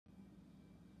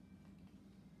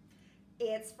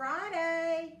It's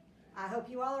Friday. I hope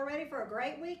you all are ready for a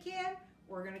great weekend.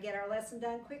 We're going to get our lesson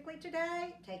done quickly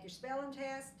today. Take your spelling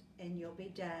test and you'll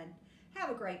be done.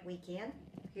 Have a great weekend.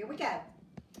 Here we go.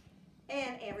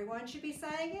 And everyone should be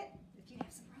saying it. If you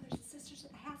have some brothers and sisters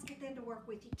at the house, get them to work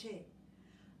with you too.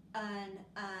 Un.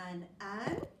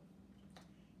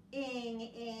 Ing,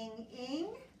 ing,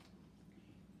 ing.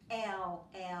 L,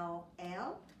 L,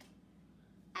 L.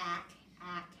 Ack,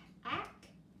 ack, ack.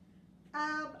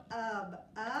 Ub,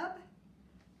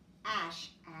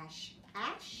 ash, ash,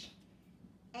 ash.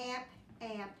 Amp,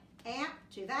 amp, amp.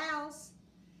 Two vowels.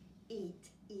 Eat,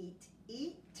 eat,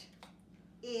 eat.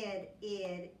 Id,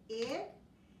 id, id.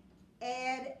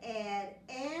 Ed, ed,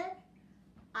 ed.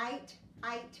 Ite,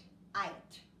 ite,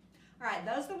 ite. All right,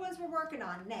 those are the ones we're working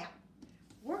on. Now,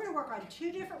 we're going to work on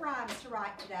two different rhymes to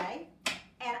write today,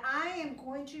 and I am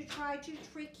going to try to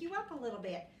trick you up a little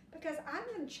bit because I'm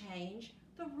going to change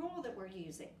the rule that we're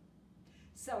using.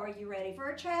 So are you ready for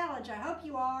a challenge? I hope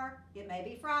you are. It may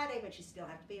be Friday, but you still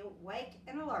have to be awake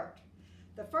and alert.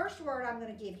 The first word I'm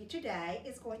going to give you today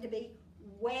is going to be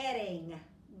wedding.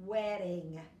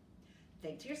 Wedding.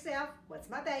 Think to yourself, what's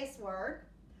my base word?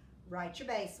 Write your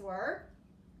base word.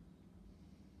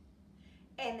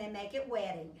 And then make it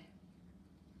wedding.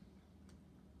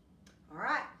 All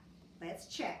right, let's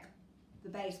check. The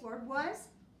base word was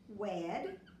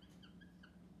wed.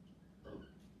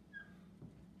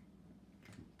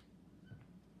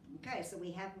 Okay, so we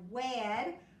have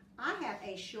wed. I have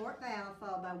a short vowel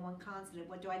followed by one consonant.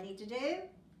 What do I need to do?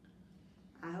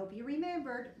 I hope you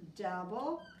remembered.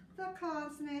 Double the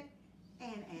consonant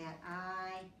and add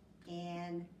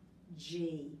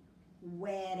I-N-G.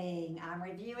 Wedding. I'm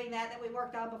reviewing that we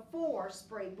worked on before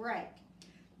spring break.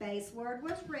 Base word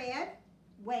was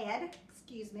wed,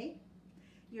 excuse me.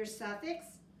 Your suffix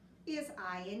is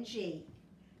ing.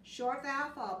 Short vowel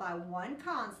followed by one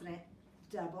consonant.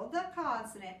 Double the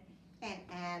consonant and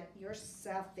add your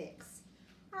suffix.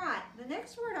 All right, the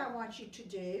next word I want you to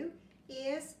do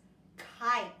is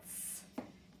kites.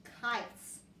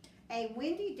 Kites. A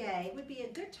windy day would be a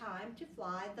good time to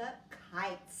fly the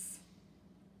kites.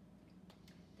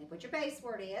 Think what your base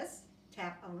word is.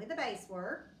 Tap only the base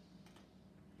word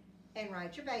and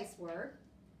write your base word.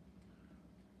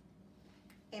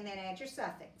 And then add your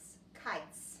suffix,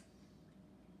 kites.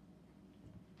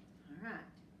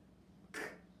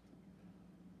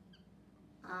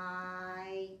 All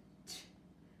right.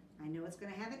 I know it's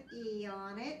going to have an E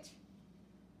on it.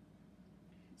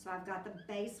 So I've got the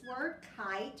base word,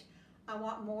 kite. I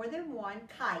want more than one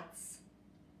kites.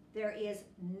 There is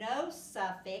no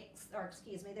suffix, or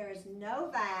excuse me, there is no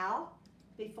vowel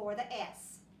before the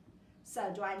S. So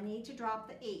do I need to drop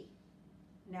the E?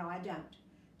 No, I don't.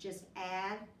 Just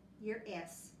add your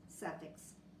S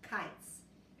suffix, kites.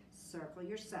 Circle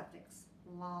your suffix.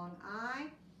 Long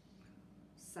I,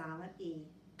 silent E,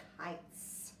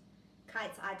 kites.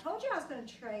 Kites. I told you I was going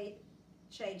to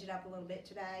change it up a little bit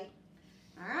today.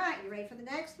 All right, you ready for the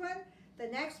next one? The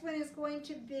next one is going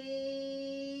to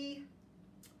be,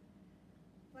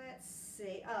 let's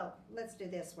see. Oh, let's do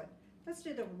this one. Let's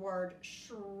do the word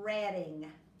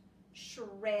shredding.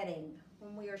 Shredding.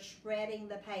 When we are shredding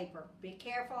the paper. Be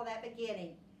careful of that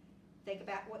beginning. Think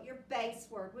about what your base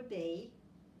word would be.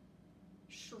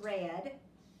 Shred.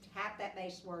 Tap that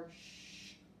base word.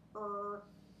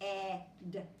 Ed.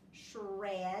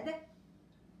 Shred.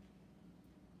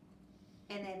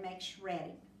 And then make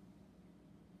shredding.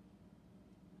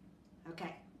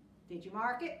 Okay. Did you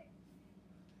mark it?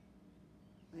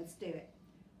 Let's do it.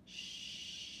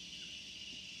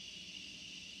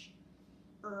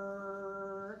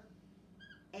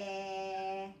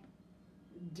 Ed.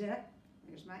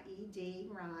 There's my ED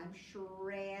rhyme.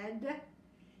 Shred.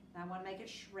 And I want to make it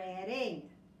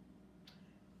shredding.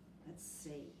 Let's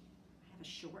see. I have a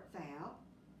short vowel.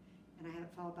 And I have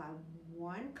it followed by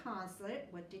one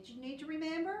consonant. What did you need to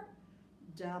remember?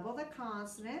 Double the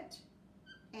consonant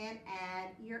and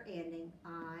add your ending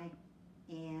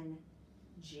I-N-G.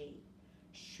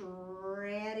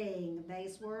 Shredding.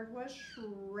 Base word was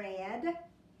shred.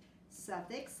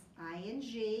 Suffix ing.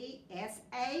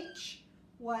 SH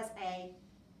was a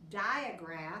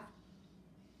digraph.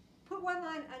 Put one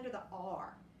line under the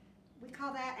R. We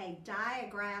call that a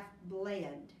digraph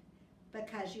blend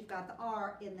because you've got the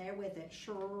R in there with it.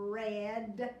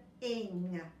 Shredding.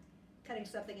 Cutting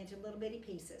something into little bitty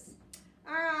pieces.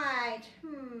 All right.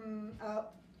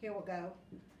 Oh, here we'll go.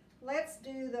 Let's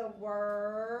do the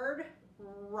word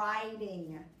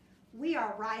writing. We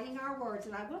are writing our words,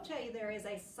 and I will tell you there is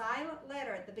a silent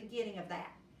letter at the beginning of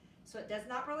that. So it does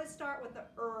not really start with the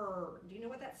er. Do you know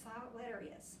what that silent letter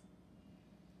is?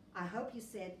 I hope you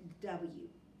said W.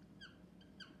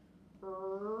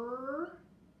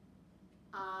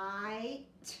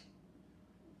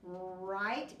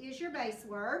 Right is your base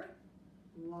word.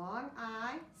 Long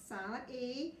I, silent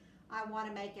E. I want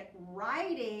to make it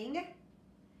writing.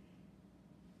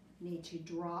 Need to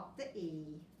drop the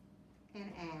E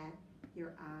and add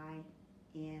your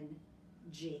I-N-G.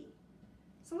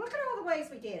 So look at all the ways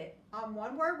we did it. On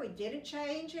one word, we didn't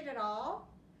change it at all.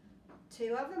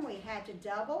 Two of them, we had to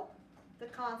double the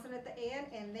consonant at the end,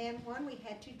 and then one, we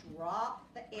had to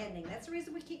drop the ending. That's the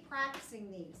reason we keep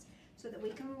practicing these, so that we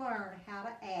can learn how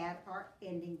to add our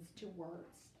endings to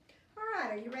words. All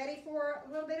right, are you ready for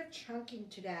a little bit of chunking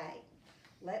today?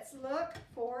 Let's look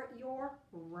for your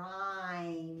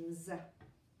rhymes.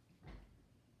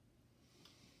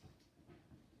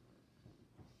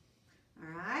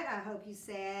 All right, I hope you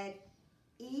said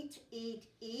eat, eat,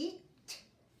 eat.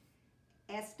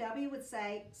 SW would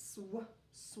say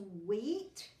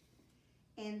sweet.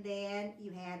 And then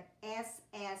you had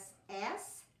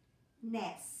SSS,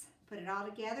 ness. Put it all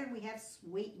together and we have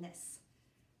sweetness.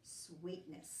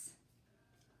 Sweetness.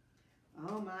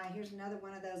 Oh my, here's another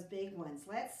one of those big ones.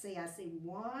 Let's see, I see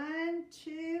 1,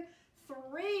 2,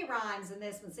 3 rhymes in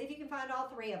this one. See if you can find all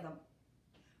 3 of them.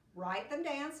 Write them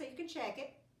down so you can check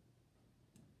it.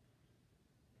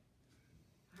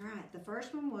 All right, the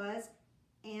first one was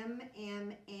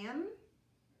M-M-M,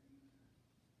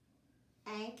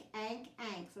 ank, ank,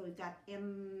 ank. So we've got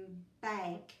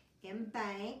M-bank,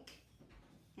 M-bank,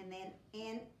 and then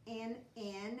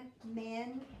N-N-N,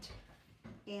 mint,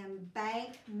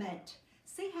 embankment.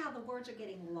 See how the words are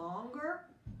getting longer?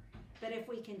 But if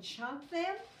we can chunk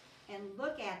them and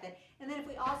look at them, and then if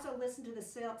we also listen to the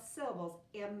syllables,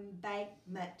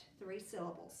 embankment, 3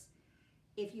 syllables.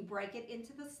 If you break it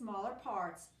into the smaller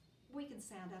parts, we can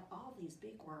sound out all these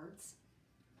big words.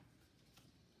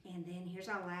 And then here's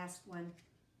our last one.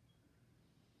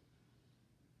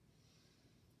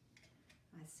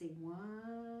 I see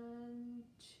 1,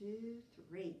 2,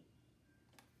 3.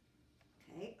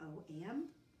 Okay, O-M,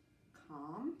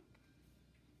 calm.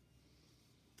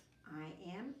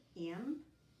 I-M,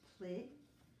 pli,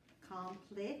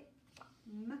 compli,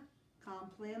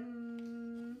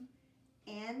 complim,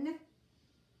 N,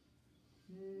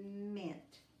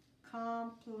 mint.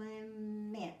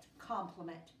 Compliment.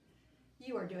 Compliment.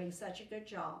 You are doing such a good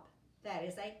job. That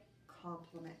is a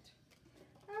compliment.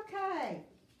 Okay.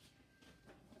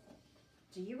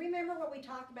 Do you remember what we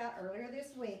talked about earlier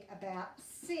this week about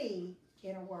C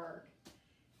in a word?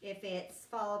 If it's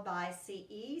followed by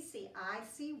C-E, C-I,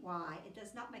 C-Y, it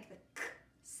does not make the K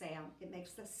sound. It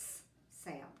makes the S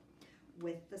sound.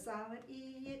 With the silent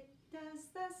E, it does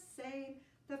the same.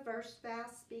 The first vowel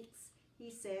speaks,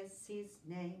 he says his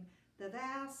name. The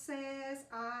vowel says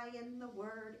I and the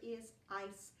word is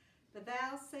ice. The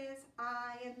vowel says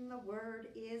I and the word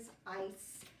is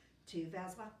ice. 2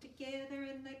 vowels walk together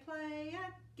and they play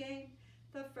a game.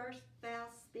 The first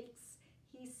vowel speaks,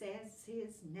 he says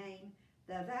his name.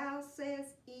 The vowel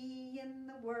says E and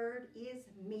the word is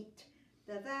meat.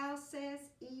 The vowel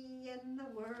says E and the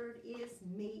word is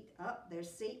meat. Oh, there's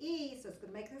C-E, so it's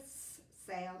going to make a S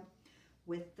sound.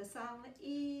 With the silent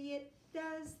E, it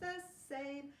does the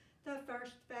same. The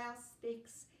first vowel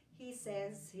speaks, he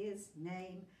says his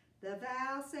name. The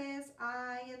vowel says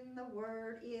I and the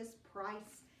word is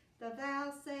price. The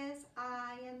vowel says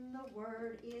I and the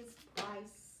word is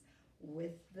price.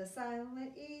 With the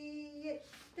silent E, it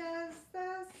does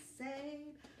the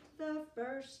same. The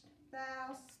first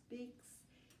vowel speaks,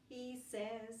 he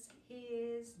says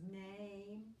his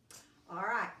name. All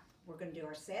right, we're going to do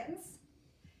our sentence,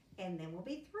 and then we'll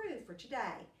be through for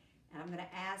today. And I'm going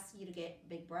to ask you to get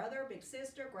big brother, big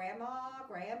sister, grandma,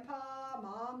 grandpa,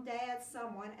 mom, dad,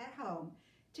 someone at home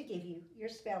to give you your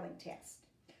spelling test.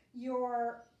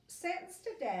 Your sentence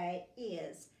today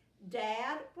is,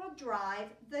 Dad will drive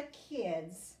the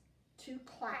kids to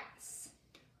class.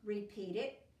 Repeat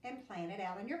it and plan it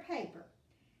out on your paper.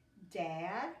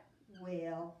 Dad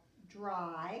will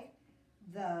drive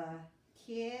the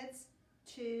kids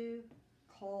to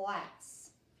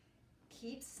class.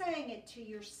 Keep saying it to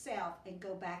yourself and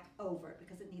go back over it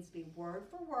because it needs to be word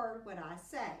for word what I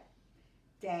say.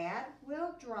 Dad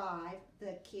will drive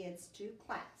the kids to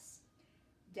class.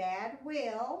 Dad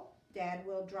will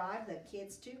drive the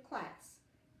kids to class.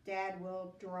 Dad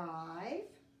will drive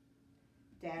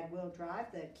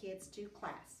the kids to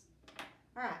class.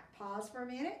 All right, pause for a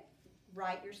minute,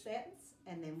 write your sentence,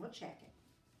 and then we'll check it.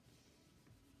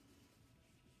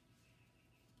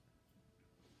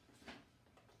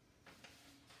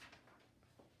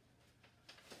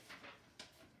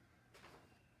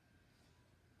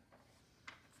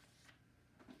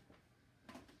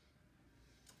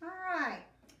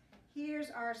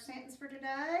 Here's our our sentence for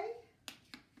today.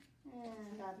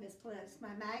 And I've misplaced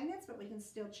my magnets, but we can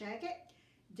still check it.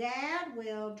 Dad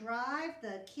will drive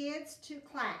the kids to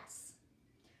class.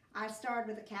 I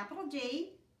started with a capital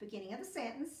D, beginning of the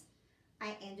sentence.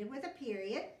 I ended with a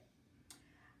period.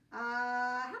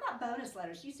 How about bonus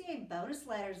letters? Do you see any bonus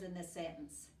letters in this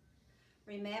sentence?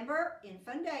 Remember, in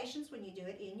Foundations, when you do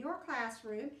it in your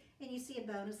classroom and you see a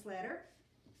bonus letter,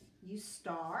 you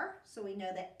star. So we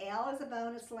know that L is a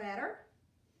bonus letter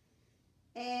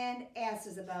and S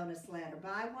is a bonus letter.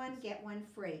 Buy one, get one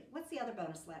free. What's the other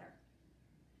bonus letter?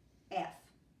 F.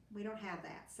 We don't have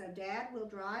that. So Dad will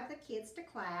drive the kids to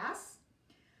class.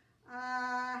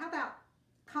 How about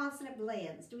consonant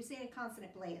blends? Do we see any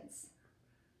consonant blends?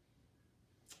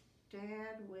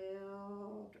 Dad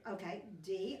will, okay,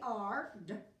 D-R,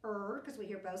 D-er, because we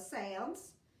hear both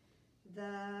sounds.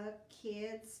 The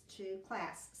kids to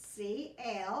class.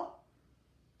 C-L,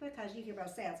 because you hear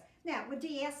both sounds. Now, would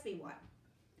D-S be one?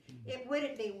 It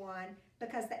wouldn't be one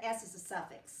because the S is a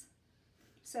suffix.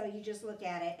 So you just look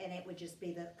at it and it would just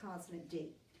be the consonant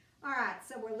D. All right,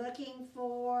 so we're looking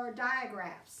for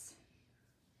diagraphs.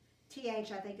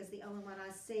 TH, I think, is the only one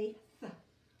I see.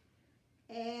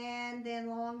 And then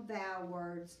long vowel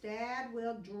words. Dad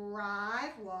will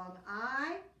drive, long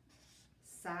I,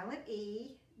 silent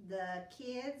E, the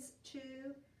kids to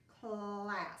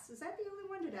class. Is that the only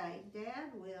one today?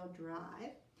 Dad will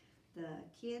drive the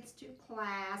kids to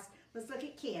class. Let's look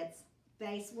at kids.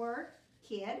 Base word,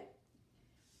 kid,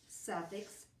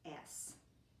 suffix S.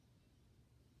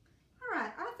 All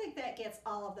right, I think that gets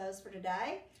all of those for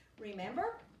today.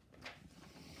 Remember,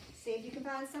 see if you can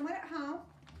find someone at home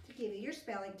to give you your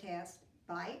spelling test.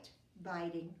 Bite,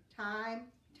 biting, time,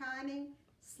 timing,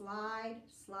 slide,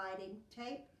 sliding,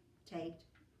 tape, taped,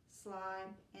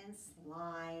 slime, and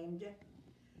slimed.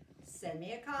 Send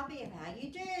me a copy of how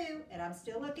you do, and I'm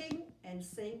still looking and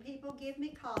seeing people give me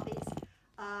copies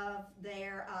of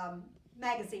their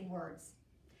magazine words.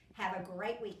 Have a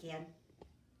great weekend.